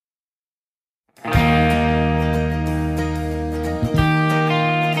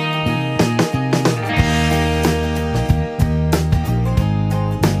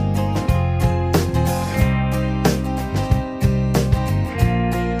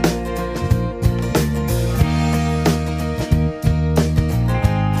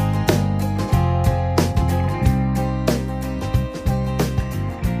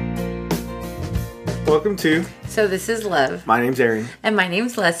welcome to So this is Love. My name's Aaron. And my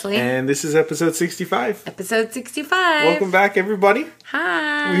name's Leslie. And this is episode 65. Episode 65. Welcome back, everybody.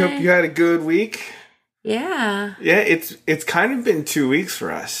 Hi. We hope you had a good week. Yeah. Yeah, it's kind of been 2 weeks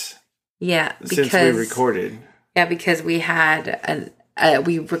for us. Yeah, since we recorded. Yeah, because we had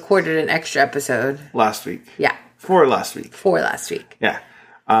we recorded an extra episode. Last week. Yeah. For last week. Yeah.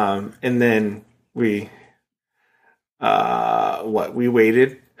 And then we we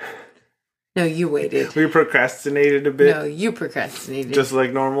waited. No, you waited. We procrastinated a bit. No, you procrastinated. Just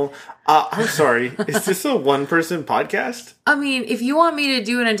like normal. I'm sorry. Is this a one-person podcast? I mean, if you want me to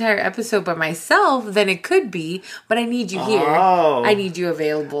do an entire episode by myself, then it could be. But I need you here. Oh. I need you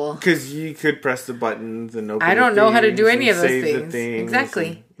available. Because you could press the buttons and open I don't know how to do any of those things. things.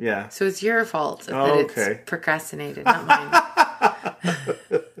 Exactly. Yeah. So it's your fault that it's procrastinated, not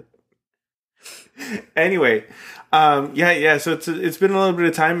mine. Anyway, so it's been a little bit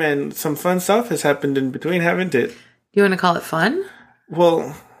of time and some fun stuff has happened in between, haven't it? You want to call it fun?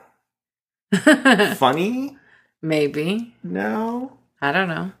 Well, funny? Maybe. No. I don't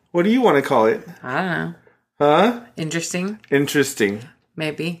know. What do you want to call it? I don't know. Huh? Interesting.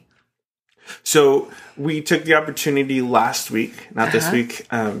 Maybe. So we took the opportunity last week, not this week,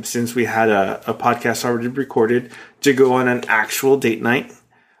 since we had a podcast already recorded, to go on an actual date night.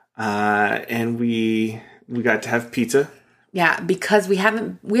 And we got to have pizza. Yeah, because we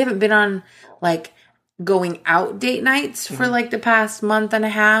haven't been on like going out date nights for like the past month and a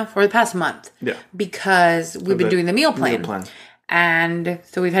half or the past month. Yeah. Because we've been doing the meal plan. And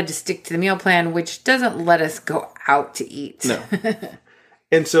so we've had to stick to the meal plan, which doesn't let us go out to eat. No.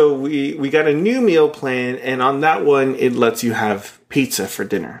 And so we got a new meal plan, and on that one, it lets you have pizza for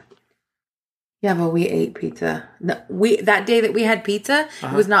dinner. Yeah, but we ate pizza. No, that day that we had pizza,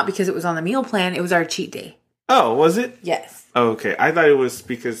 it was not because it was on the meal plan. It was our cheat day. Oh, was it? Yes. Oh, okay. I thought it was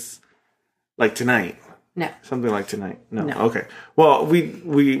because, like, tonight. No. Something like tonight. No. No. Okay. Well,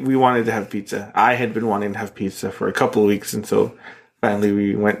 we wanted to have pizza. I had been wanting to have pizza for a couple of weeks, and so finally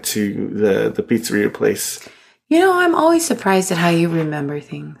we went to the pizzeria place. You know, I'm always surprised at how you remember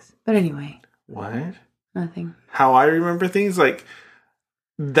things. But anyway. What? Nothing. How I remember things? Like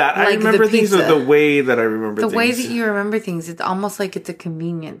that like I remember things, or the way that I remember things? The way that you remember things, it's almost like it's a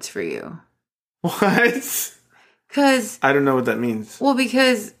convenience for you. What? Because I don't know what that means. Well,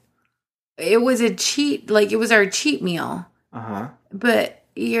 because it was a cheat, like it was our cheat meal. Uh-huh. But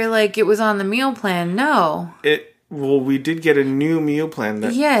you're like, it was on the meal plan. No. Well, we did get a new meal plan.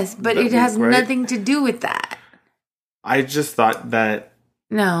 Yes, but it has nothing to do with that. I just thought that.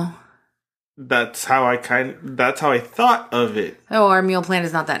 No. That's how I thought of it. Oh, our meal plan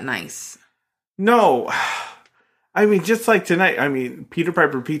is not that nice. No. I mean, just like tonight. I mean, Peter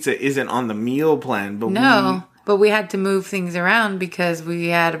Piper Pizza isn't on the meal plan, but but we had to move things around because we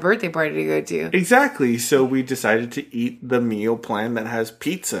had a birthday party to go to. Exactly. So we decided to eat the meal plan that has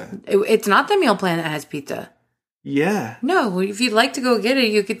pizza. It's not the meal plan that has pizza. Yeah. No, if you'd like to go get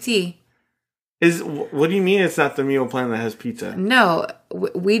it, you could see. What do you mean it's not the meal plan that has pizza? No,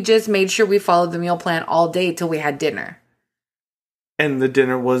 we just made sure we followed the meal plan all day till we had dinner. And the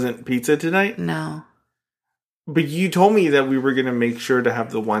dinner wasn't pizza tonight? No. But you told me that we were going to make sure to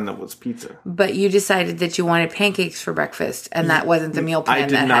have the one that was pizza. But you decided that you wanted pancakes for breakfast, and that wasn't the meal plan. I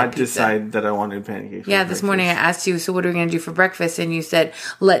did not decide that I wanted pancakes. Yeah, this morning I asked you, so what are we going to do for breakfast? And you said,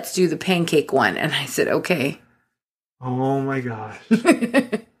 let's do the pancake one. And I said, okay. Oh my gosh.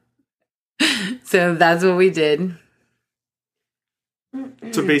 So that's what we did.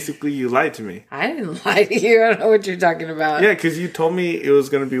 So basically you lied to me. I didn't lie to you. I don't know what you're talking about. Yeah, because you told me it was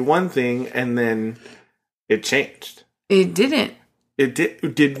going to be one thing, and then it changed. It didn't. It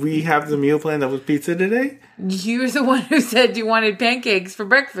did. Did we have the meal plan that was pizza today? You were the one who said you wanted pancakes for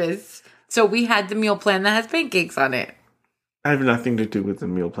breakfast. So we had the meal plan that has pancakes on it. I have nothing to do with the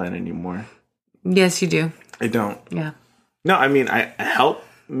meal plan anymore. Yes, you do. I don't. Yeah. No, I mean, I help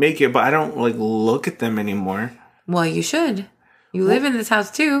make it, but I don't look at them anymore. Well, you should. You live in this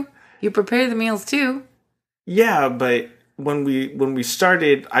house too. You prepare the meals too. Yeah, but when we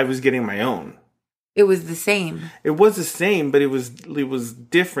started, I was getting my own. It was the same. It was the same, but it was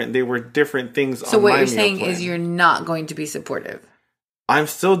different. They were different things. So what you're saying is you're not going to be supportive. I'm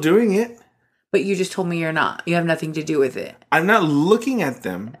still doing it. But you just told me you're not. You have nothing to do with it. I'm not looking at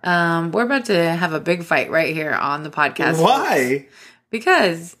them. We're about to have a big fight right here on the podcast. Why? Folks.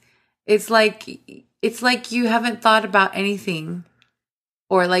 Because it's like you haven't thought about anything,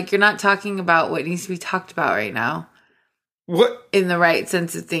 or like you're not talking about what needs to be talked about right now. What? In the right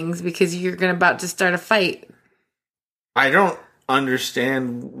sense of things, because you're about to start a fight. I don't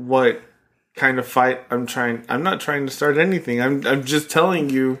understand what kind of fight I'm not trying to start anything. I'm just telling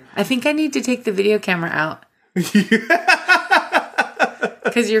you. I think I need to take the video camera out.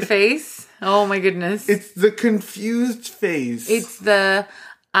 Because your face, oh my goodness. It's the confused face. It's the,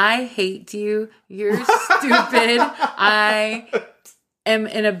 I hate you, you're stupid, I am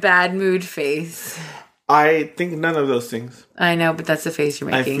in a bad mood face. I think none of those things. I know, but that's the face you're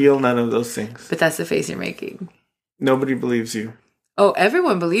making. I feel none of those things. But that's the face you're making. Nobody believes you. Oh,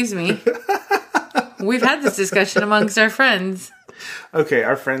 everyone believes me. We've had this discussion amongst our friends. Okay,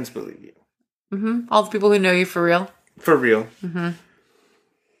 our friends believe you. Mm-hmm. All the people who know you for real. For real. Mm-hmm.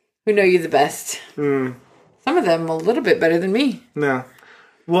 Who know you the best. Mm. Some of them a little bit better than me. No.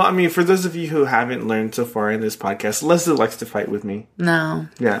 Well, I mean, for those of you who haven't learned so far in this podcast, Leslie likes to fight with me. No.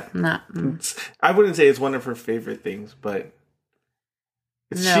 Yeah. No. I wouldn't say it's one of her favorite things, but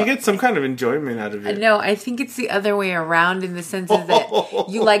she gets some kind of enjoyment out of it. No, I think it's the other way around in the sense of that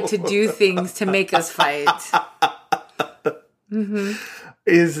you like to do things to make us fight. Mm-hmm.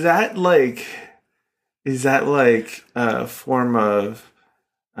 Is that like a form of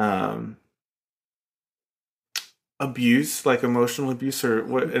abuse, like emotional abuse, or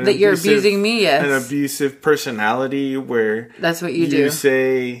what? That you're abusing me, yes. An abusive personality where that's what you do. You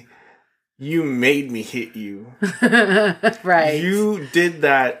say, you made me hit you. Right. You did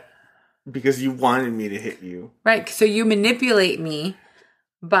that because you wanted me to hit you. Right. So you manipulate me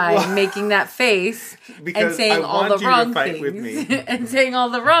by making that face and saying all the wrong things. With me. And saying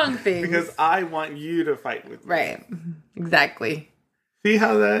all the wrong things. Because I want you to fight with me. Right. Exactly. See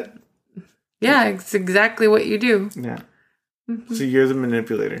how that... Yeah, it's exactly what you do. Yeah. Mm-hmm. So you're the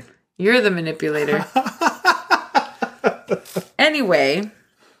manipulator. You're the manipulator. Anyway.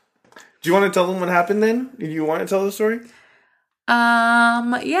 Do you want to tell them what happened then? Do you want to tell the story?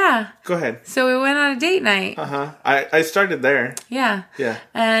 Yeah. Go ahead. So we went on a date night. Uh-huh. I started there. Yeah. Yeah.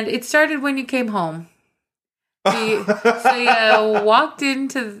 And it started when you came home. So you walked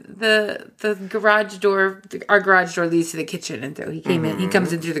into the garage door. Our garage door leads to the kitchen. And so he came in. He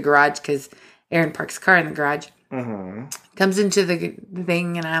comes in through the garage because Aaron parks his car in the garage. Mm-hmm. Comes into the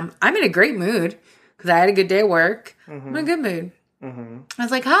thing, and I'm in a great mood because I had a good day at work. Mm-hmm. I'm in a good mood. Mm-hmm. I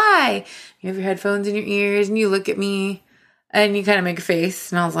was like, hi. You have your headphones in your ears, and you look at me, and you kind of make a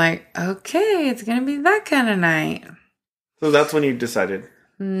face. And I was like, okay, it's going to be that kind of night. So that's when you decided.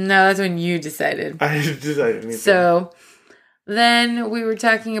 No, that's when you decided. I decided. So then we were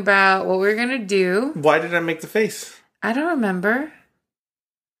talking about what we were going to do. Why did I make the face? I don't remember.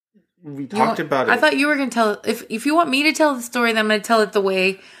 We talked about it. I thought you were going to tell... If you want me to tell the story, then I'm going to tell it the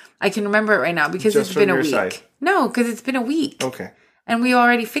way I can remember it right now. Because it's been a week. Side. No, because it's been a week. Okay. And we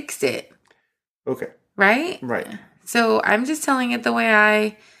already fixed it. Okay. Right? Right. So I'm just telling it the way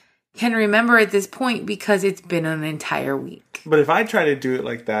I can remember at this point because it's been an entire week. But if I try to do it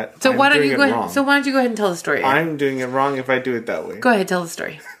like that, why don't you go ahead and tell the story? I'm doing it wrong if I do it that way. Go ahead, tell the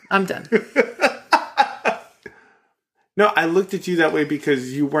story. I'm done. No, I looked at you that way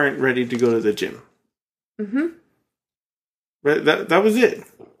because you weren't ready to go to the gym. Mm-hmm. But that was it.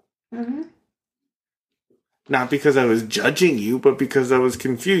 Mm-hmm. Not because I was judging you, but because I was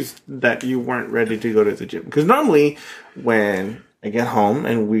confused that you weren't ready to go to the gym. Because normally, when I get home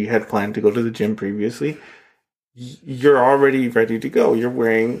and we had planned to go to the gym previously, you're already ready to go. You're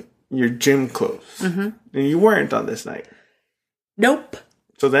wearing your gym clothes. Mm-hmm. And you weren't on this night. Nope.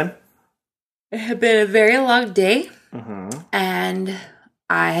 So then? It had been a very long day. Mm-hmm. And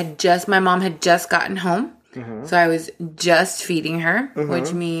my mom had just gotten home. Mm-hmm. So I was just feeding her, mm-hmm.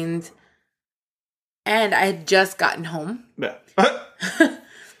 which means, and I had just gotten home. Yeah.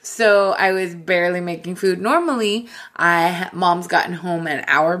 So I was barely making food. Normally, mom's gotten home an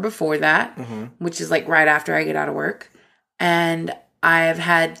hour before that, mm-hmm. which is like right after I get out of work. And I've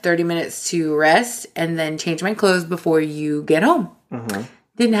had 30 minutes to rest and then change my clothes before you get home. Mm-hmm.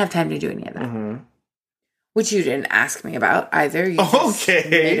 Didn't have time to do any of that. Mm-hmm. Which you didn't ask me about either. You just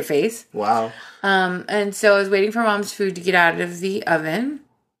made a face. Wow. And so I was waiting for mom's food to get out of the oven.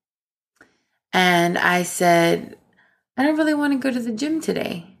 And I said, I don't really want to go to the gym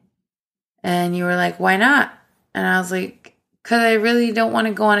today. And you were like, why not? And I was like, because I really don't want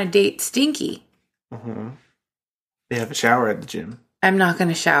to go on a date stinky. Mm-hmm. They have a shower at the gym. I'm not going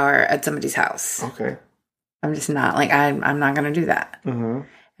to shower at somebody's house. Okay. I'm just not. Like, I'm not going to do that. Mm-hmm.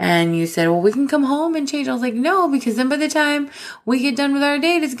 And you said, well, we can come home and change. I was like, no, because then by the time we get done with our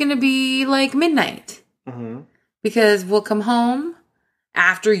date, it's going to be like midnight. Mm-hmm. Because we'll come home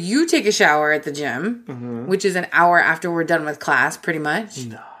after you take a shower at the gym, mm-hmm. which is an hour after we're done with class, pretty much.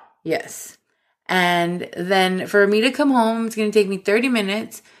 No. Yes. And then for me to come home, it's going to take me 30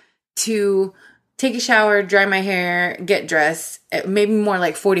 minutes to take a shower, dry my hair, get dressed. Maybe more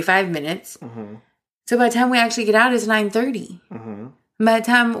like 45 minutes. Mm-hmm. So by the time we actually get out, it's 9:30. Mm-hmm. By the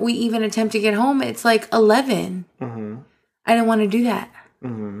time we even attempt to get home, it's like 11. Mm-hmm. I didn't want to do that.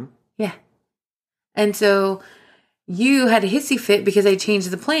 Mm-hmm. Yeah. And so you had a hissy fit because I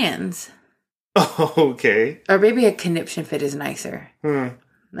changed the plans. Oh, okay. Or maybe a conniption fit is nicer.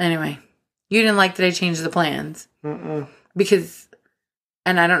 Anyway, you didn't like that I changed the plans. Because,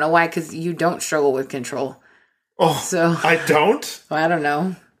 and I don't know why, because you don't struggle with control. Oh, so I don't? Well, I don't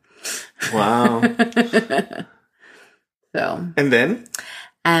know. Wow. So. And then?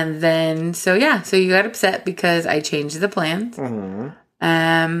 And then, so yeah, so you got upset because I changed the plans.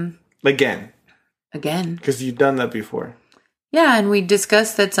 Mm-hmm. Again. Because you've done that before. Yeah, and we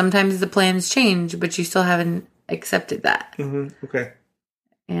discussed that sometimes the plans change, but you still haven't accepted that. Mm-hmm. Okay.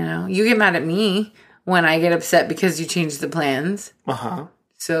 You know, you get mad at me when I get upset because you changed the plans. Uh-huh.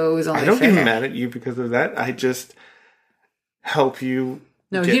 So it was only I don't get mad at you because of that. I just help you.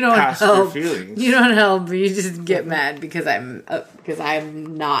 No, you don't help. You don't help. You just get mad because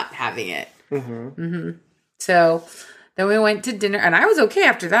I'm not having it. Mm-hmm. Mm-hmm. So then we went to dinner, and I was okay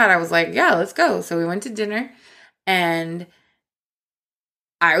after that. I was like, "Yeah, let's go." So we went to dinner, and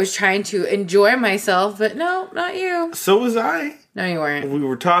I was trying to enjoy myself, but no, not you. So was I. No, you weren't. We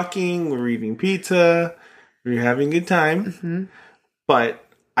were talking. We were eating pizza. We were having a good time. Mm-hmm. But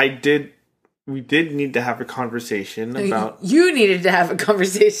we did need to have a conversation about... You needed to have a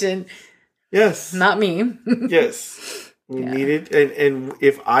conversation. Yes. Not me. Yes. We needed... And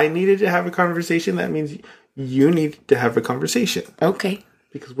if I needed to have a conversation, that means you need to have a conversation. Okay.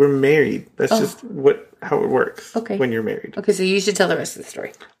 Because we're married. That's just how it works. Okay. When you're married. Okay, so you should tell the rest of the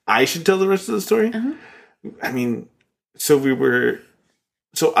story. I should tell the rest of the story? Uh-huh. I mean, so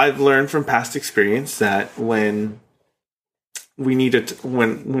I've learned from past experience that when we need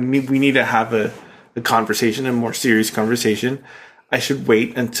to have a conversation, a more serious conversation, I should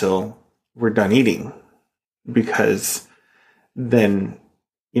wait until we're done eating, because then,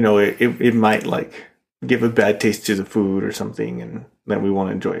 it might like give a bad taste to the food or something, and then we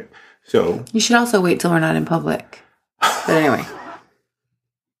won't enjoy it. So you should also wait till we're not in public. But anyway.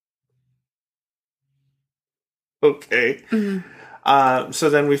 Okay. Mm-hmm. So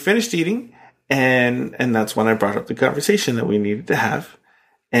then we finished eating. And that's when I brought up the conversation that we needed to have.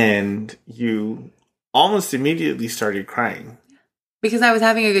 And you almost immediately started crying. Because I was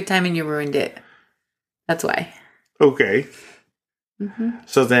having a good time and you ruined it. That's why. Okay. Mm-hmm.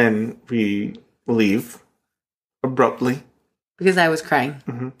 So then we leave abruptly. Because I was crying.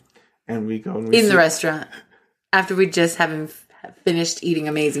 Mm-hmm. And we go in the restaurant. After we just finished eating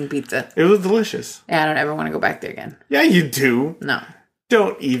amazing pizza. It was delicious. Yeah, I don't ever want to go back there again. Yeah, you do. No.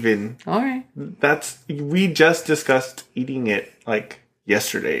 Don't even. All right. We just discussed eating it like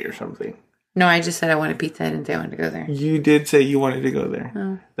yesterday or something. No, I just said I wanted pizza. I didn't say I wanted to go there. You did say you wanted to go there.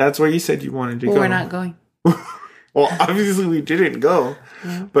 Oh. That's where you said you wanted to go. We're not going. Well, obviously we didn't go.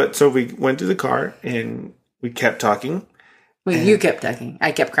 Yeah. But so we went to the car and we kept talking. Wait, you kept talking.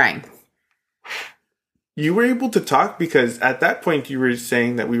 I kept crying. You were able to talk because at that point you were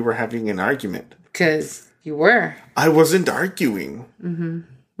saying that we were having an argument. Because you were. I wasn't arguing. Mm-hmm.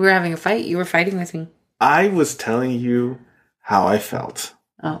 We were having a fight. You were fighting with me. I was telling you how I felt.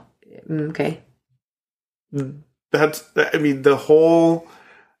 Oh, okay. The whole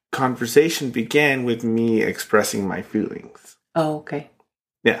conversation began with me expressing my feelings. Oh, okay.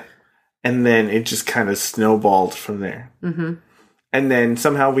 Yeah. And then it just kind of snowballed from there. Mm-hmm. And then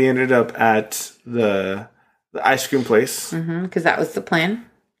somehow we ended up at the ice cream place. Because that was the plan,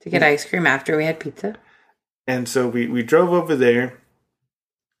 to get ice cream after we had pizza. And so we drove over there.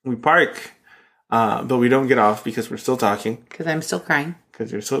 We park, but we don't get off because we're still talking. Because I'm still crying.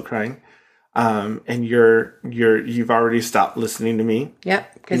 Because you're still crying. And you've already stopped listening to me.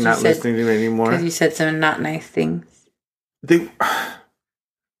 Yep. You're not listening to me anymore. Because you said some not nice things. They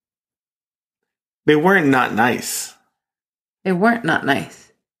weren't not nice. They weren't not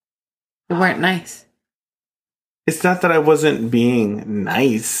nice. They weren't nice. It's not that I wasn't being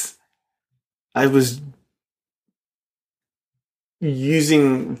nice. I was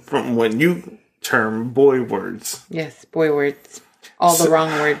using, from what you term, boy words. Yes, boy words. All the wrong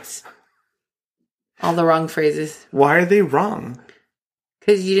words. All the wrong phrases. Why are they wrong?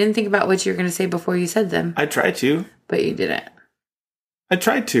 Because you didn't think about what you were going to say before you said them. I tried to. But you didn't. I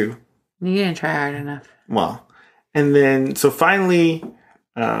tried to. You didn't try hard enough. Well, and then, so finally,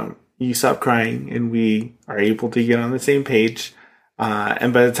 you stop crying and we are able to get on the same page.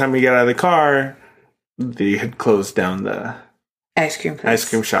 And by the time we got out of the car, they had closed down the ice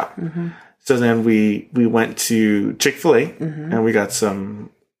cream shop. Mm-hmm. So then we went to Chick-fil-A and we got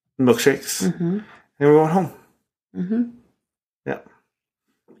some milkshakes, and we went home. Yeah.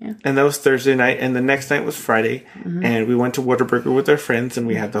 Yeah. And that was Thursday night, and the next night was Friday, and we went to Whataburger with our friends, and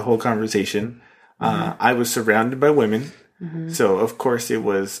we had the whole conversation. I was surrounded by women, so of course it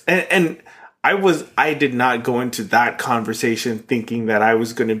was, and I did not go into that conversation thinking that I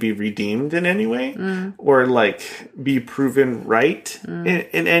was going to be redeemed in any way, or like be proven right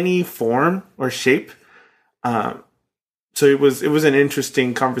in any form or shape. So it was an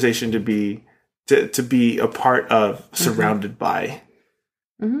interesting conversation to be a part of, surrounded by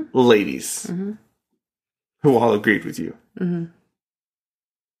ladies who all agreed with you.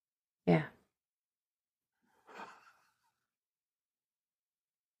 Yeah.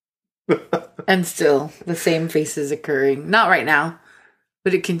 And still the same face is occurring. Not right now,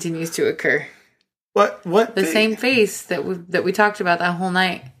 but it continues to occur. What? The same face that we talked about that whole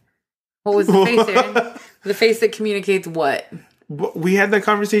night. What was the face, Aaron? The face that communicates what? We had that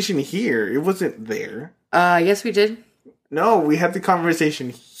conversation here. It wasn't there. Yes, we did. No, we had the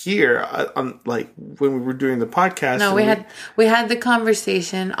conversation here on like when we were doing the podcast. No, we had the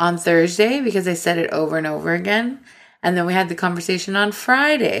conversation on Thursday because I said it over and over again, and then we had the conversation on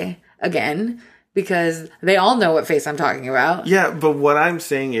Friday again because they all know what face I'm talking about. Yeah, but what I'm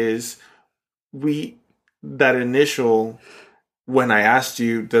saying is, that initial when I asked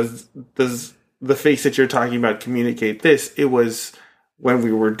you, does the face that you're talking about communicate this? It was when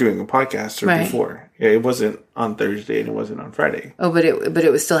we were doing a podcast or before. It wasn't on Thursday and it wasn't on Friday. Oh, but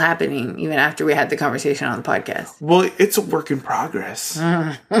it was still happening even after we had the conversation on the podcast. Well, it's a work in progress.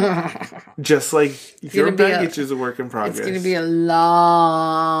 Just like your baggage is a work in progress. It's going to be a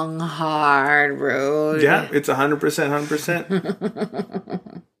long, hard road. Yeah, it's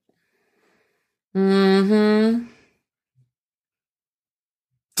 100%. Mm-hmm.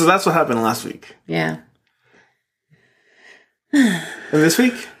 So that's what happened last week. Yeah. And this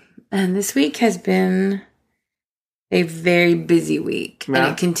week? And this week has been a very busy week. Yeah.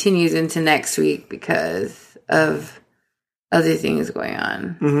 And it continues into next week because of other things going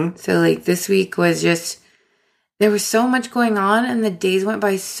on. Mm-hmm. So, like, this week was just, there was so much going on and the days went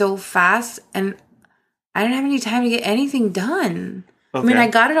by so fast and I didn't have any time to get anything done. Okay. I mean, I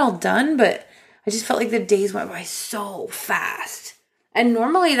got it all done, but I just felt like the days went by so fast. And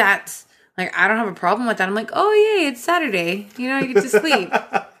normally that's, like, I don't have a problem with that. I'm like, oh, yay, it's Saturday. You know, I get to sleep.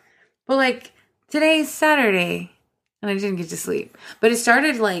 But, like, today's Saturday, and I didn't get to sleep. But it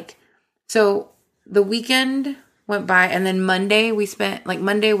started, like, so the weekend went by, and then Monday we spent, like,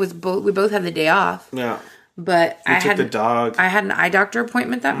 Monday was we both had the day off. Yeah. But I had the dog. I had an eye doctor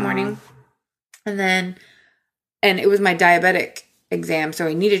appointment that morning. And it was my diabetic exam, so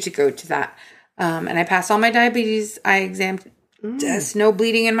I needed to go to that. And I passed all my diabetes eye exam tests, no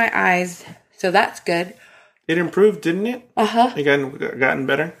bleeding in my eyes, so that's good. It improved, didn't it? Uh-huh. It gotten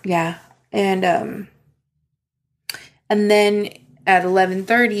better? Yeah. And then at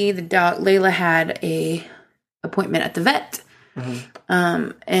 11:30, the dog Layla had a appointment at the vet.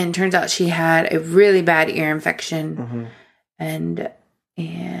 Mm-hmm. And turns out she had a really bad ear infection. Mm-hmm.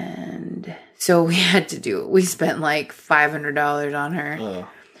 And so we had to we spent like $500 on her.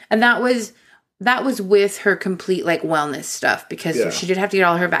 And that was with her complete, like, wellness stuff because she did have to get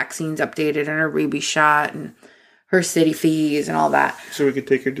all her vaccines updated and her rabies shot and her city fees and all that. So we could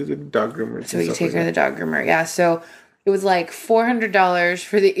take her to the dog groomer. So we could take her to the dog groomer, yeah. So it was like $400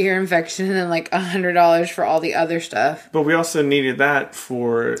 for the ear infection and then like $100 for all the other stuff. But we also needed that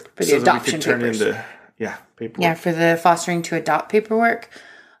for the adoption papers. Paperwork. Yeah, for the fostering to adopt paperwork.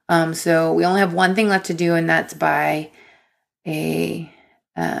 So we only have one thing left to do, and that's buy a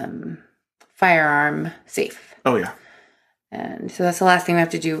firearm safe. Oh, yeah. And so that's the last thing we have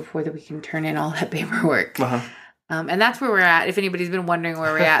to do before we can turn in all that paperwork. Uh-huh. And that's where we're at. If anybody's been wondering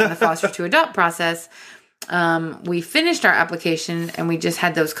where we're at in the foster to adopt process, we finished our application and we just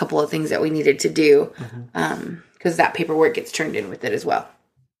had those couple of things that we needed to do because that paperwork gets turned in with it as well.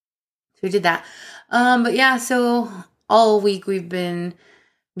 So we did that. But yeah, so all week we've been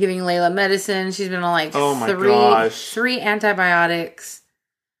giving Layla medicine. She's been on like three antibiotics,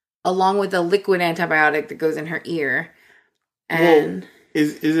 along with a liquid antibiotic that goes in her ear. And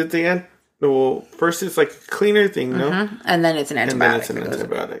is it first it's like a cleaner thing, no? And then it's an antibiotic. And then it's an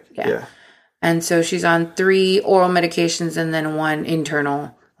antibiotic. Yeah. And so she's on 3 oral medications and then 1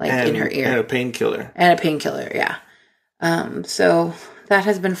 internal, in her ear. And a painkiller. Yeah. So that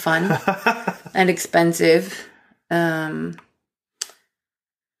has been fun and expensive. Yeah.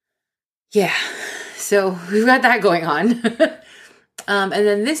 So we've got that going on. And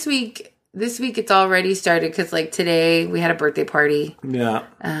then this week, this week it's already started because like today we had a birthday party. Yeah.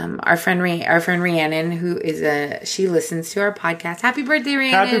 Our friend Rhiannon, who is she listens to our podcast. Happy birthday,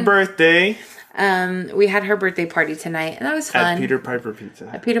 Rhiannon! Happy birthday! We had her birthday party tonight, and that was fun. At Peter Piper Pizza.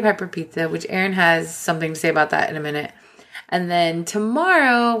 At Peter Piper Pizza, which Aaron has something to say about that in a minute. And then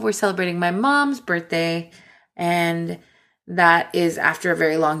tomorrow we're celebrating my mom's birthday, and that is after a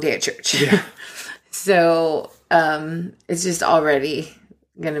very long day at church. Yeah. So it's just already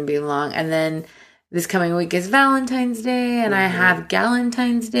going to be long. And then this coming week is Valentine's Day, and I have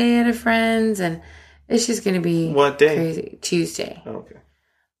Galentine's Day at a friend's, and it's just going to be what day? Crazy. Tuesday. Oh, okay.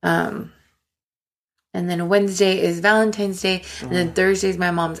 And then Wednesday is Valentine's Day. And then Thursday is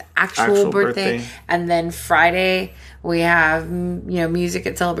my mom's actual birthday. And then Friday we have, music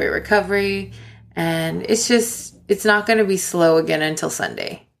at Celebrate Recovery. And it's not going to be slow again until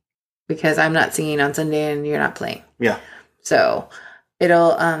Sunday. Because I'm not singing on Sunday and you're not playing. Yeah. So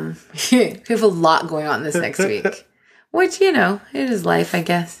it'll, we have a lot going on this next week. Which, it is life, I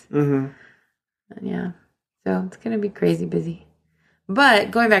guess. Mm-hmm. Yeah. So it's going to be crazy busy.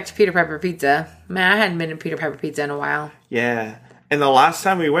 But going back to Peter Piper Pizza, man, I hadn't been to Peter Piper Pizza in a while. Yeah. And the last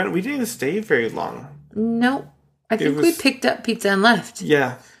time we went, we didn't stay very long. Nope. I think we picked up pizza and left.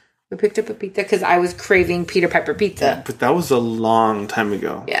 Yeah. We picked up a pizza because I was craving Peter Piper Pizza. Yeah, but that was a long time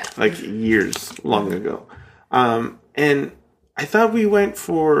ago. Yeah. Like years long ago. And I thought we went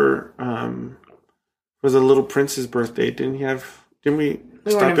for, was a Little Prince's birthday. Didn't we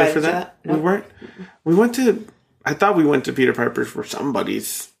stop there for that? Nope. I thought we went to Peter Piper's for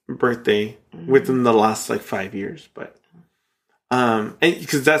somebody's birthday within the last 5 years, but and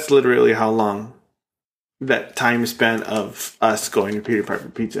because that's literally how long that time span of us going to Peter Piper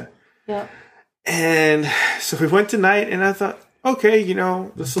Pizza. Yeah. And so we went tonight, and I thought, okay,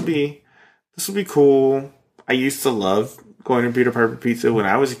 this will be cool. I used to love going to Peter Piper Pizza when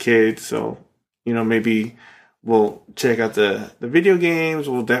I was a kid, so maybe we'll check out the video games.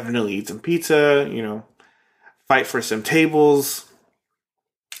 We'll definitely eat some pizza. Fight for some tables.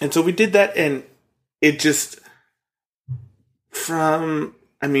 And so we did that, and it just,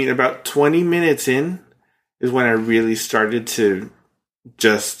 about 20 minutes in is when I really started to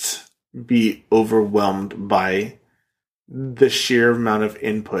just be overwhelmed by the sheer amount of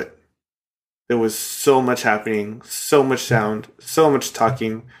input. There was so much happening, so much sound, so much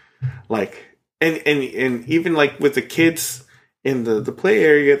talking, and even with the kids in the play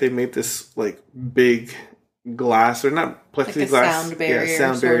area, they made this big glass, or not plexiglass,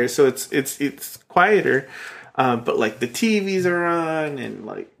 sound barrier. So it's quieter, but the TVs are on,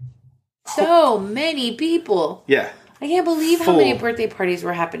 and so many people. Yeah, I can't believe how many birthday parties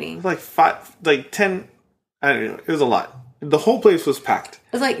were happening. 10. I don't know. It was a lot. The whole place was packed.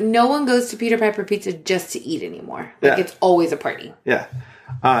 It's no one goes to Peter Piper Pizza just to eat anymore. It's always a party. Yeah,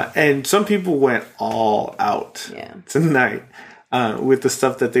 and some people went all out. Tonight with the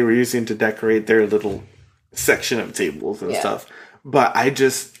stuff that they were using to decorate their little section of tables and stuff. But I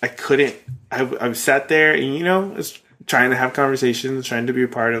couldn't. I sat there and was trying to have conversations, trying to be a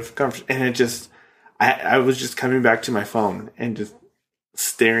part of conversation, and I was just coming back to my phone and just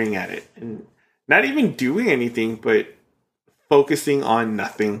staring at it and not even doing anything, but focusing on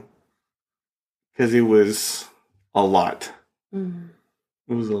nothing, because it was a lot. Mm.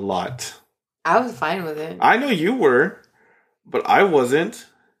 It was a lot. I was fine with it. I know you were, but I wasn't.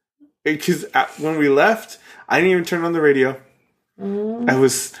 Because when we left, I didn't even turn on the radio. Mm. I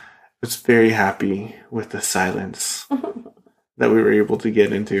was very happy with the silence that we were able to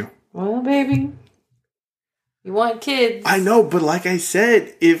get into. Well, baby, you want kids. I know, but like I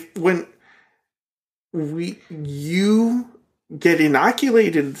said, when you get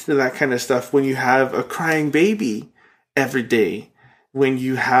inoculated to that kind of stuff, when you have a crying baby every day, when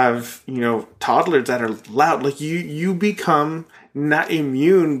you have, toddlers that are loud, you become not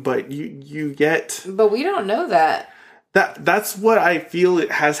immune, but you get. But we don't know that. That's what I feel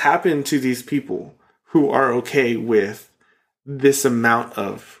it has happened to these people who are okay with this amount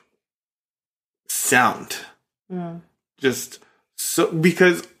of sound. Mm. Just so,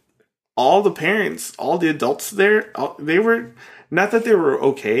 because all the parents, all the adults there, they were, not that they were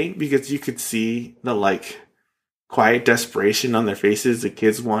okay, because you could see the quiet desperation on their faces, the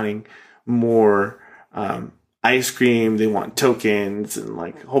kids wanting more ice cream, they want tokens, and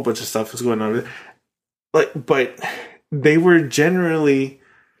a whole bunch of stuff was going on. But they were generally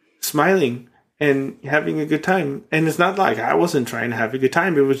smiling and having a good time. And it's not like I wasn't trying to have a good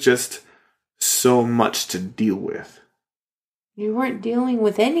time. It was just so much to deal with. You weren't dealing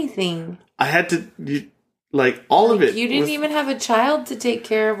with anything. I had to Like, all of it. You didn't even have a child to take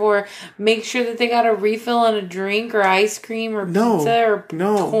care of or make sure that they got a refill on a drink or ice cream or pizza or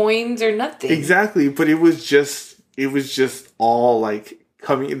coins or nothing. Exactly. But it was just all like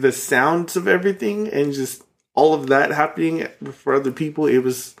coming, the sounds of everything and just all of that happening for other people. It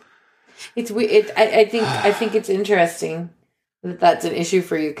was. It's weird. I think it's interesting that that's an issue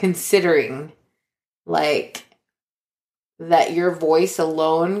for you, considering like that your voice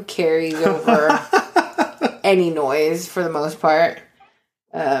alone carries over any noise for the most part,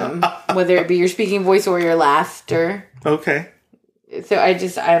 whether it be your speaking voice or your laughter. Okay. So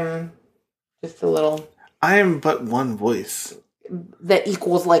I'm just a little. I am but one voice. That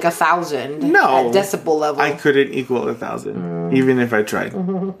equals like 1,000. No. At decibel level. I couldn't equal 1,000, even if I tried.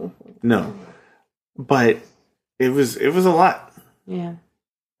 No. But it was a lot. Yeah.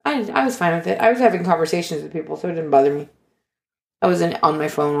 I was fine with it. I was having conversations with people, so it didn't bother me. I wasn't on my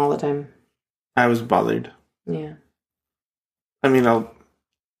phone all the time. I was bothered. Yeah. I mean,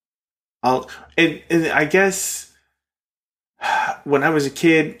 and I guess when I was a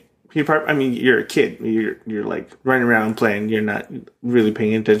kid, I mean, you're a kid. You're like running around playing. You're not really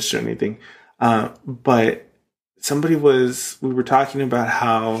paying attention to anything. But we were talking about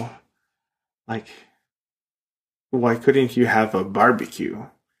how, like, why couldn't you have a barbecue?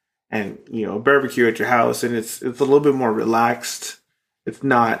 And, you know, a barbecue at your house, and it's a little bit more relaxed. It's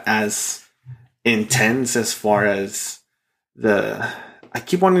not as intense as far as I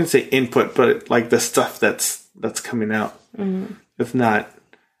keep wanting to say input, but like the stuff that's coming out. Mm-hmm. It's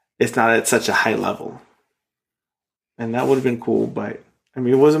not at such a high level. And that would have been cool, but I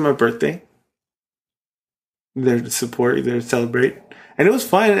mean, it wasn't my birthday. There to support, there to celebrate. And it was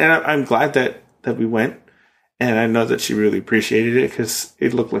fun, and I'm glad that we went. And I know that she really appreciated it because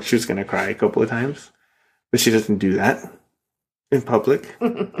it looked like she was going to cry a couple of times. But she doesn't do that in public.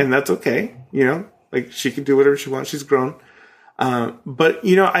 And that's okay. You know, like she can do whatever she wants. She's grown. But,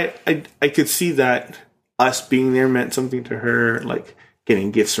 you know, I could see that us being there meant something to her. Like getting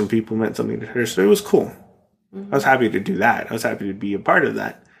gifts from people meant something to her. So it was cool. Mm-hmm. I was happy to do that. I was happy to be a part of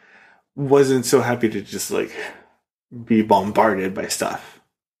that. Wasn't so happy to just like be bombarded by stuff.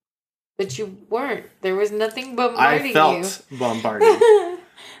 But you weren't. There was nothing bombarding you. I felt bombarded.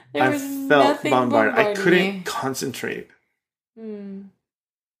 I felt bombarded. I couldn't concentrate. Maybe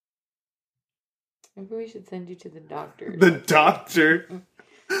we should send you to the doctor. The doctor?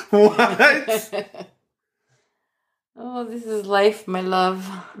 What? Oh, this is life, my love.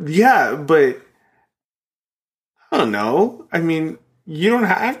 Yeah, but I don't know. I mean, you don't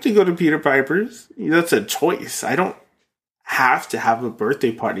have to go to Peter Piper's. That's a choice. I don't have to have a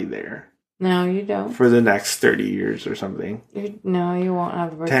birthday party there. No, you don't. For the next 30 years or something. No, you won't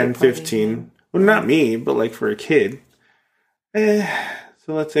have a birthday 10, party. 15. Well, not me, but like for a kid. So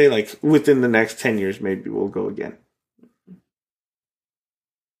let's say like within the next 10 years, maybe we'll go again.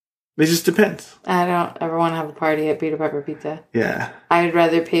 It just depends. I don't ever want to have a party at Peter Piper Pizza. Yeah. I'd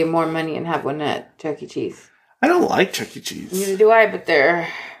rather pay more money and have one at Chuck E. Cheese. I don't like Chuck E. Cheese. Neither do I, but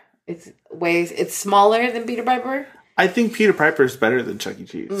it's smaller than Peter Piper. I think Peter Piper is better than Chuck E.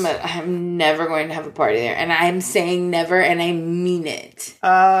 Cheese. But I'm never going to have a party there. And I'm saying never, and I mean it.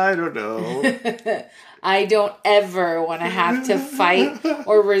 I don't know. I don't ever want to have to fight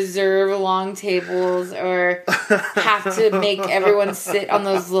or reserve long tables or have to make everyone sit on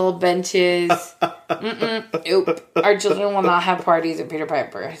those little benches. Nope. Our children will not have parties at Peter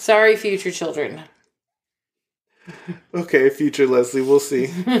Piper. Sorry, future children. Okay, future Leslie, we'll see.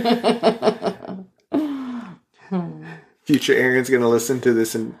 Future Aaron's going to listen to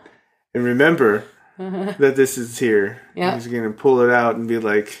this and remember that this is here. Yep. He's going to pull it out and be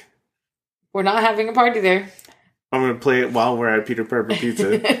like, we're not having a party there. I'm going to play it while we're at Peter Piper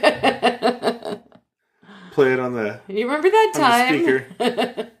Pizza. Play it on the You remember that time?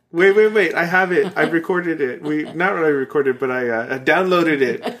 Speaker. Wait. I have it. I recorded it. Not really recorded, but I downloaded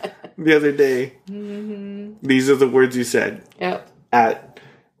it the other day. Mm-hmm. These are the words you said. Yep. At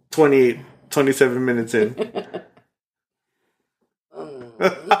 27 minutes in.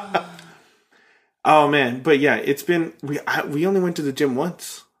 Oh man, but yeah, it's been we only went to the gym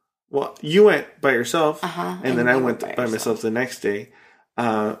once. Well, you went by yourself, and then I went by myself the next day,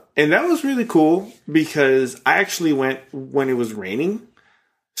 and that was really cool because I actually went when it was raining.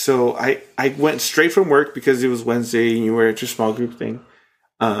 So I went straight from work because it was Wednesday and you were at your small group thing,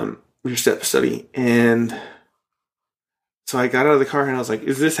 your step study, and so I got out of the car and I was like,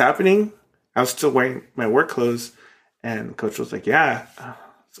 "Is this happening?" I was still wearing my work clothes. And Coach was like, yeah.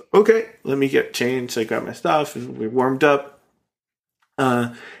 So, okay, let me get changed. So I got my stuff and we warmed up.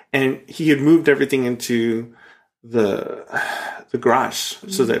 And he had moved everything into the garage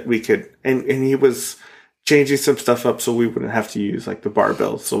so that we could, and he was changing some stuff up so we wouldn't have to use like the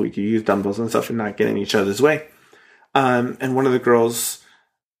barbells, so we could use dumbbells and stuff and not get in each other's way. And one of the girls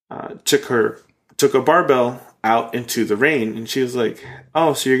took a barbell out into the rain, and she was like,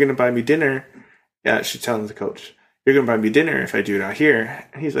 "Oh, so you're gonna buy me dinner?" Yeah, she's telling the coach, "You're gonna buy me dinner if I do it out here."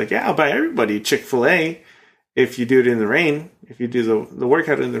 And he's like, "Yeah, I'll buy everybody Chick-fil-A if you do it in the rain, if you do the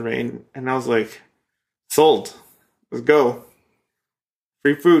workout in the rain." And I was like, "Sold. Let's go.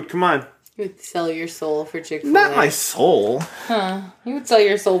 Free food, come on." You would sell your soul for Chick-fil-A. Not my soul. Huh. You would sell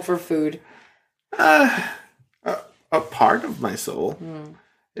your soul for food. A part of my soul. And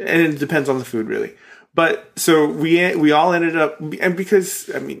it depends on the food, really. But so we all ended up, and because,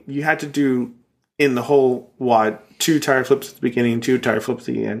 I mean, you had to do in the whole WOD 2 tire flips at the beginning, 2 tire flips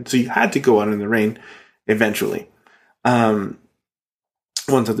at the end. So you had to go out in the rain eventually. Once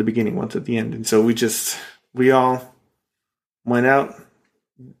at the beginning, once at the end. And so we all went out,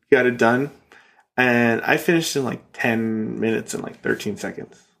 got it done, and I finished in like 10 minutes and like 13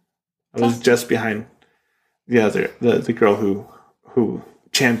 seconds. I was just behind the girl who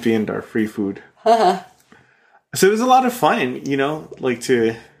championed our free food. So it was a lot of fun, like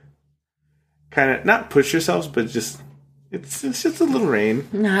to kind of not push yourselves, but just it's just a little rain.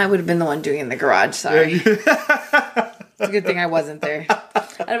 No, I would have been the one doing it in the garage. Sorry. It's a good thing I wasn't there.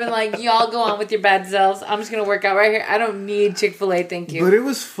 I'd have been like, y'all go on with your bad selves. I'm just going to work out right here. I don't need Chick-fil-A. Thank you. But it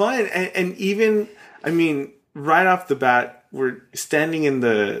was fun. And even, I mean, right off the bat, we're standing in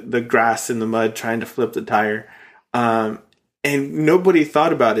the grass in the mud trying to flip the tire. And nobody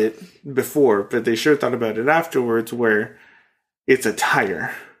thought about it before, but they sure thought about it afterwards, where it's a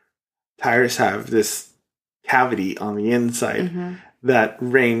tire. Tires have this cavity on the inside that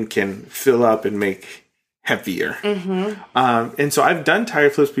rain can fill up and make heavier. And so I've done tire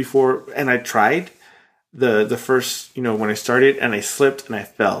flips before, and I tried the first, when I started, and I slipped and I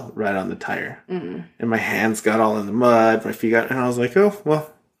fell right on the tire. And my hands got all in the mud, my feet got, and I was like, oh,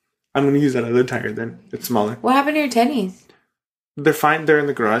 well, I'm going to use that other tire then. It's smaller. What happened to your tennies? They're fine. They're in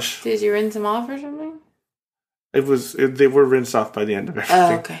the garage. Did you rinse them off or something? They were rinsed off by the end of everything.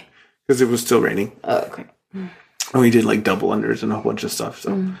 Oh, okay. Because it was still raining. Oh, okay. And we did like double unders and a whole bunch of stuff.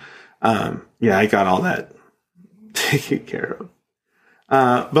 So, yeah, I got all that taken care of.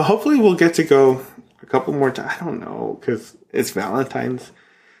 But hopefully we'll get to go a couple more times. I don't know, because it's Valentine's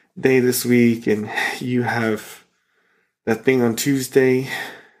Day this week, and you have that thing on Tuesday.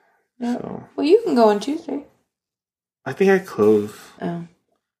 Yeah. So. Well, you can go on Tuesday. I think I close. Oh.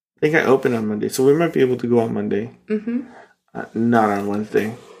 I think I open on Monday, so we might be able to go on Monday. Not on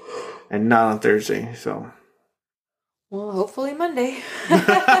Wednesday, and not on Thursday. So. Well, hopefully Monday.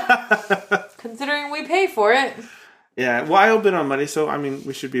 Considering we pay for it. Yeah, well, I open on Monday, so I mean,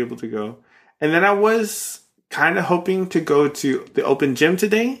 we should be able to go. And then I was kind of hoping to go to the open gym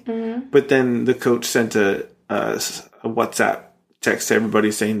today, but then the coach sent a WhatsApp text to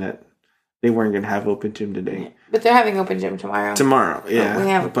everybody saying that they weren't going to have open gym today. But they're having open gym tomorrow. Tomorrow, yeah. We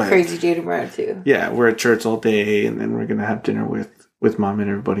have Crazy Day tomorrow, too. Yeah, we're at church all day, and then we're going to have dinner with Mom and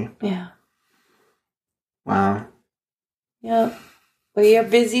everybody. Yeah. Wow. Yep. We are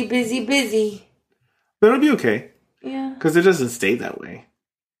busy, busy, busy. But it'll be okay. Yeah. Because it doesn't stay that way.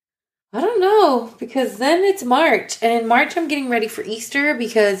 I don't know, because then it's March. And in March, I'm getting ready for Easter,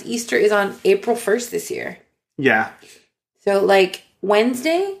 because Easter is on April 1st this year. Yeah. So, like,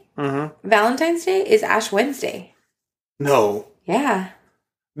 Wednesday, Valentine's Day is Ash Wednesday. No. Yeah.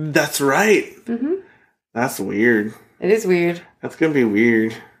 That's right. That's weird. It is weird. That's going to be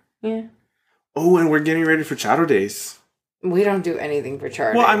weird. Yeah. Oh, and we're getting ready for Chowder Days. We don't do anything for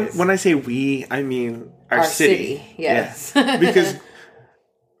Chowder Days. When I say we, I mean our city. Yes. Yeah. Because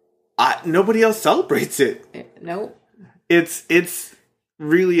nobody else celebrates it. Nope. It's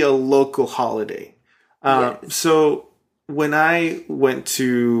really a local holiday. Yes. So when I went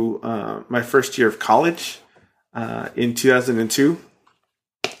to my first year of college in 2002,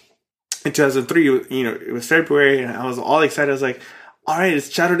 in 2003, it was February, and I was all excited. I was like, all right, it's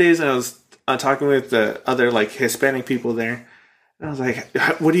Chowder Days. And I was talking with the other like Hispanic people there. And I was like,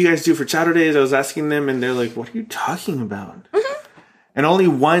 what do you guys do for Chowder Days? I was asking them, and they're like, what are you talking about? And only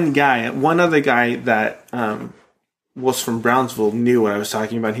one other guy that was from Brownsville knew what I was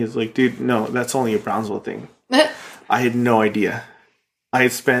talking about. He was like, dude, no, that's only a Brownsville thing. I had no idea. I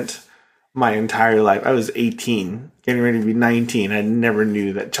had spent my entire life, I was 18, getting ready to be 19. I never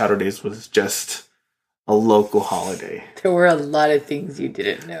knew that Chowder Days was just a local holiday. There were a lot of things you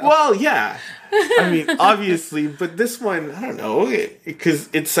didn't know. Well, yeah. I mean, obviously, but this one, I don't know, because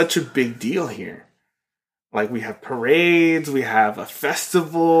it's such a big deal here. Like, we have parades, we have a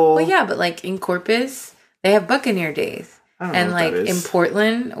festival. Well, yeah, but like in Corpus, they have Buccaneer Days. I don't know And what like that is. in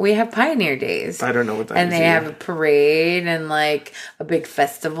Portland, we have Pioneer Days. I don't know what that is. And they have a parade and like a big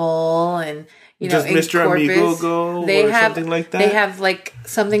festival, and Does in Mr. Corpus, Amigo go they or have something like that? They have like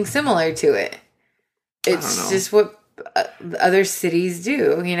something similar to it. It's just what other cities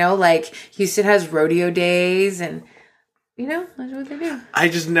do, like Houston has rodeo days, and that's what they do. I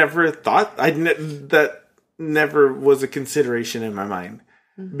just never thought that never was a consideration in my mind,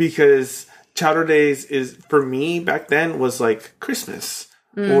 because Chowder Days is, for me back then, was like Christmas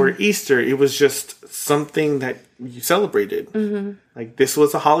or Easter. It was just something that you celebrated. Like, this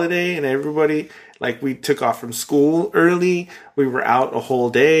was a holiday, and everybody, like, we took off from school early. We were out a whole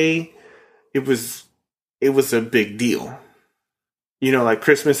day. It was a big deal. Like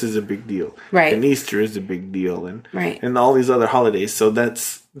Christmas is a big deal, right? And Easter is a big deal, and right, and all these other holidays. So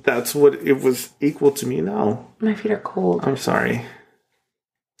that's what it was equal to me now. My feet are cold. I'm sorry.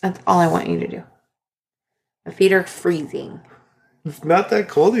 That's all I want you to do. My feet are freezing. It's not that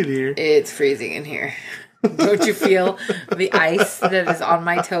cold in here. It's freezing in here. Don't you feel the ice that is on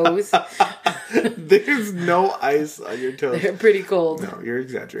my toes? There's no ice on your toes. They're pretty cold. No, you're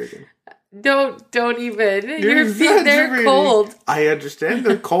exaggerating. Don't even. Your feet, they're cold. I understand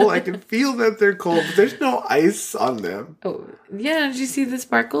they're cold. I can feel that they're cold, but there's no ice on them. Oh, yeah. Did you see the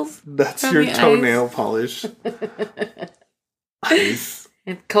sparkles? That's your toenail polish. Ice.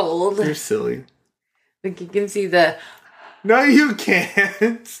 It's cold. You're silly. Like, you can see the... No, you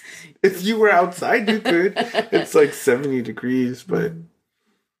can't. If you were outside, you could. It's like 70 degrees, but...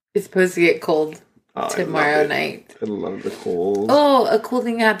 It's supposed to get cold tomorrow night. I love the cold. Oh, a cool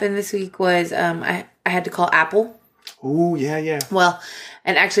thing happened this week was I had to call Apple. Oh, yeah. Well,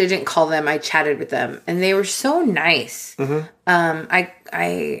 and actually I didn't call them. I chatted with them, and they were so nice.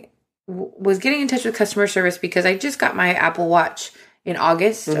 I was getting in touch with customer service because I just got my Apple Watch in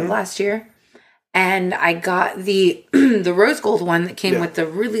August of last year. And I got the the rose gold one that came with the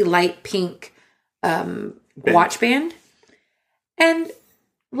really light pink watch band. And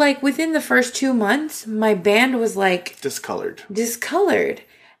like within the first 2 months, my band was like discolored.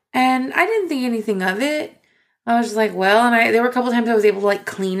 And I didn't think anything of it. I was just like, well, and there were a couple times I was able to like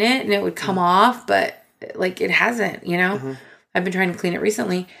clean it and it would come off, but like it hasn't, I've been trying to clean it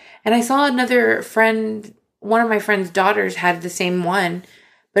recently. And I saw another friend, one of my friend's daughters had the same one,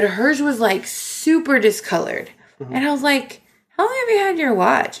 but hers was like super discolored. And I was like, how long have you had your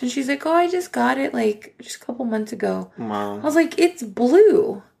watch? And she's like, oh, I just got it like just a couple months ago. Wow. I was like, it's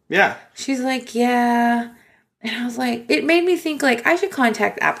blue. Yeah. She's like, yeah. And I was like, it made me think like I should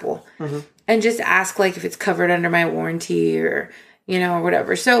contact Apple and just ask like if it's covered under my warranty or, or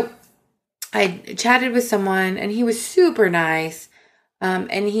whatever. So I chatted with someone and he was super nice.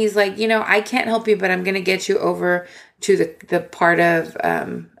 And he's like, I can't help you, but I'm going to get you over to the part of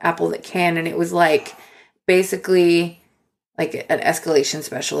Apple that can. And it was like basically like an escalation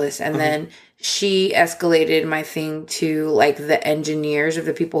specialist. And then she escalated my thing to like the engineers of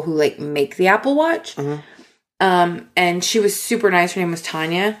the people who like make the Apple Watch. And she was super nice. Her name was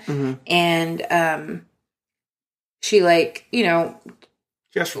Tanya. And she like, she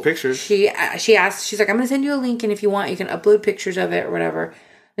asked for pictures. She asked, she's like, I'm going to send you a link. And if you want, you can upload pictures of it or whatever.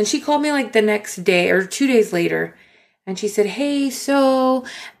 And she called me like the next day or 2 days later. And she said, hey, so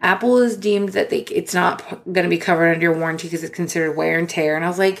Apple is deemed that it's not going to be covered under your warranty because it's considered wear and tear. And I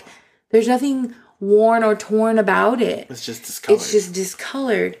was like, there's nothing worn or torn about it. It's just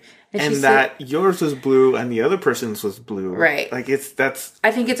discolored. And she said, yours was blue and the other person's was blue. Right. Like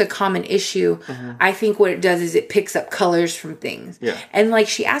I think it's a common issue. I think what it does is it picks up colors from things. Yeah. And like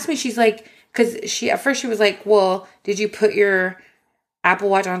she asked me, she's like, because at first she was like, well, did you put your Apple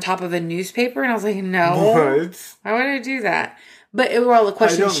Watch on top of a newspaper? And I was like, no. What? Why would I do that? But it were all the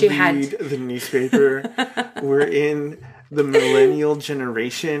questions she had. I don't read the newspaper. We're in the millennial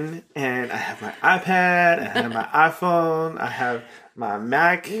generation, and I have my iPad, I have my iPhone, I have my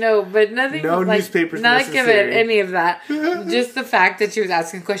Mac. No, but nothing. No like, newspapers not necessary. given any of that. Just the fact that she was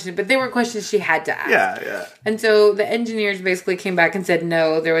asking questions, but they were questions she had to ask. Yeah. And so the engineers basically came back and said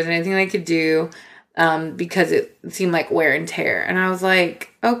no, there wasn't anything they could do. Because it seemed like wear and tear. And I was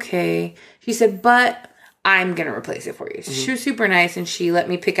like, okay. She said, but I'm going to replace it for you. So she was super nice, and she let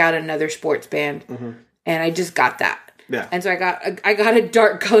me pick out another sports band. And I just got that. Yeah. And so I got a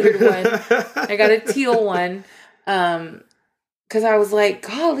dark colored one. I got a teal one. Because I was like,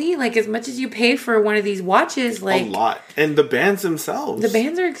 golly, like as much as you pay for one of these watches, like a lot. And the bands themselves. The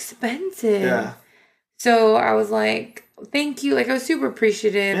bands are expensive. Yeah. So I was like, thank you. Like I was super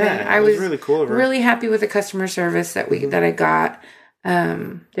appreciative. Yeah, and I was really cool. Really happy with the customer service that that I got.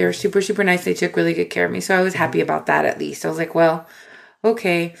 They were super, super nice. They took really good care of me. So I was happy about that at least. I was like, well,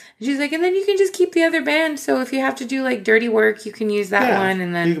 okay. And she's like, and then you can just keep the other band. So if you have to do like dirty work, you can use that one.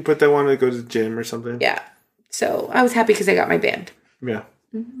 And then you can put that one to go to the gym or something. Yeah. So I was happy because I got my band. Yeah.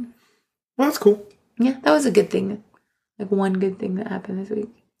 Mm-hmm. Well, that's cool. Yeah, that was a good thing. Like one good thing that happened this week.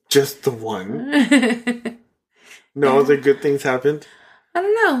 Just the one? No other good things happened? I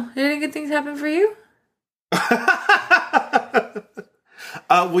don't know. Did any good things happen for you?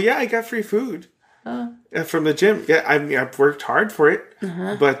 Well, yeah, I got free food from the gym. Yeah, I mean, I've worked hard for it,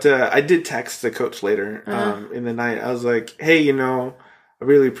 but I did text the coach later in the night. I was like, "Hey, I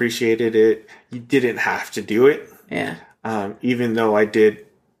really appreciated it. You didn't have to do it." Yeah. Even though I did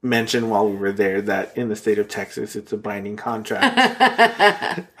mention while we were there that in the state of Texas, it's a binding contract,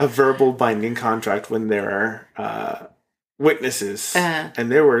 a verbal binding contract when there are witnesses,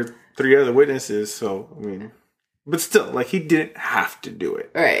 and there were 3 other witnesses. So I mean. But still, like, he didn't have to do it.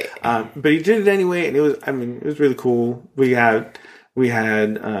 Right. But he did it anyway, and it was really cool. He bought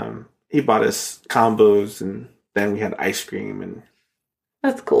us combos, and then we had ice cream, and...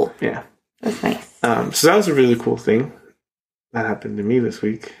 That's cool. Yeah. That's nice. So that was a really cool thing that happened to me this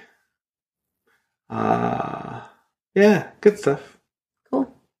week. Yeah, good stuff.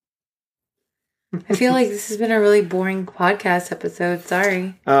 Cool. I feel like this has been a really boring podcast episode.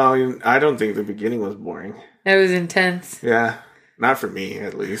 Sorry. Oh, I don't think the beginning was boring. It was intense. Yeah. Not for me,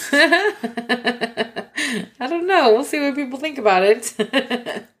 at least. I don't know. We'll see what people think about it.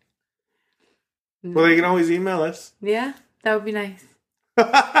 Well, they can always email us. Yeah, that would be nice.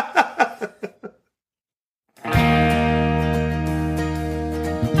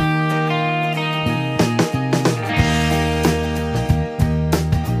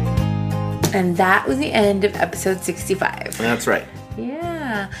 And that was the end of episode 65. That's right.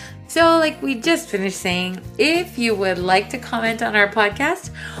 Yeah. So, like we just finished saying, if you would like to comment on our podcast,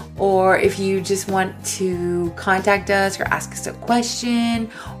 or if you just want to contact us or ask us a question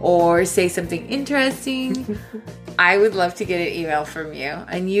or say something interesting, I would love to get an email from you.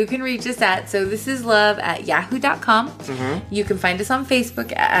 And you can reach us at sothislove@yahoo.com. You can find us on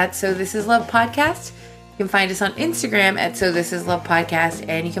Facebook at So This Is Love Podcast. You can find us on Instagram at So This Is Love Podcast.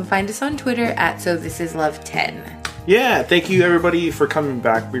 And you can find us on Twitter at So This Is Love 10. Yeah, thank you everybody for coming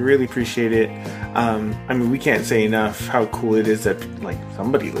back. We really appreciate it. I mean, we can't say enough how cool it is that like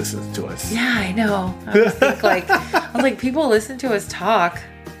somebody listens to us. Yeah, I know. I was like, people listen to us talk.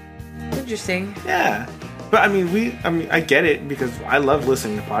 Interesting. Yeah, but I mean, I get it because I love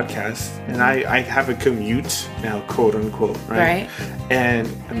listening to podcasts, and I have a commute now, quote unquote, right? And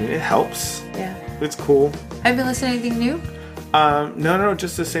I mean, it helps. Yeah, it's cool. Have you been listening to anything new? No,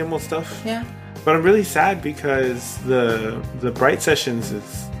 just the same old stuff. Yeah. But I'm really sad because the Bright Sessions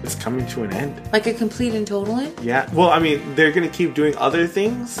is coming to an end. Like a complete and total end? Yeah. Well, I mean, they're going to keep doing other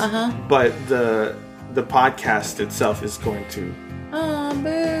things. But the podcast itself is going to... Oh, boo.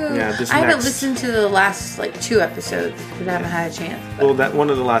 Yeah, I haven't listened to the last, 2 episodes because I haven't had a chance. But. Well, that one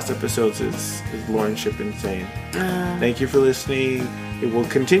of the last episodes is Lauren Shippen saying, thank you for listening. It will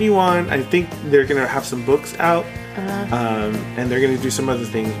continue on. I think they're going to have some books out. And they're going to do some other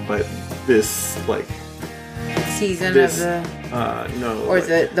things, but this season of the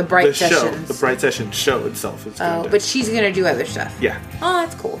the Bright Sessions. The Bright Sessions show itself is but she's going to do other stuff. Yeah. Oh,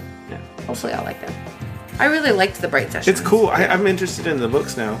 that's cool. Yeah. Hopefully I'll like that. I really liked the Bright Sessions. It's cool. Yeah. I'm interested in the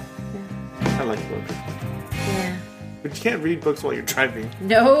books now. Yeah. I like books. Yeah. But you can't read books while you're driving.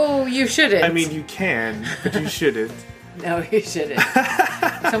 No, you shouldn't. I mean, you can, but you shouldn't. No, you shouldn't.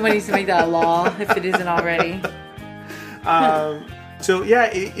 Someone needs to make that a law if it isn't already. So yeah,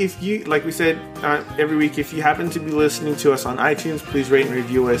 if you, like we said every week, if you happen to be listening to us on iTunes, please rate and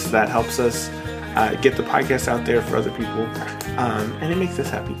review us. That helps us get the podcast out there for other people, and it makes us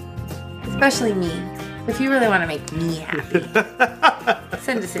happy. Especially me. If you really want to make me happy,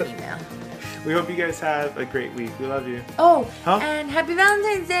 send us an email. We hope you guys have a great week. We love you. Oh, and happy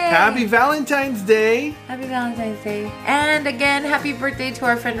Valentine's Day! Happy Valentine's Day! Happy Valentine's Day. And again, happy birthday to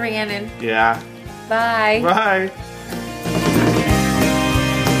our friend Rhiannon. Yeah. Bye. Bye.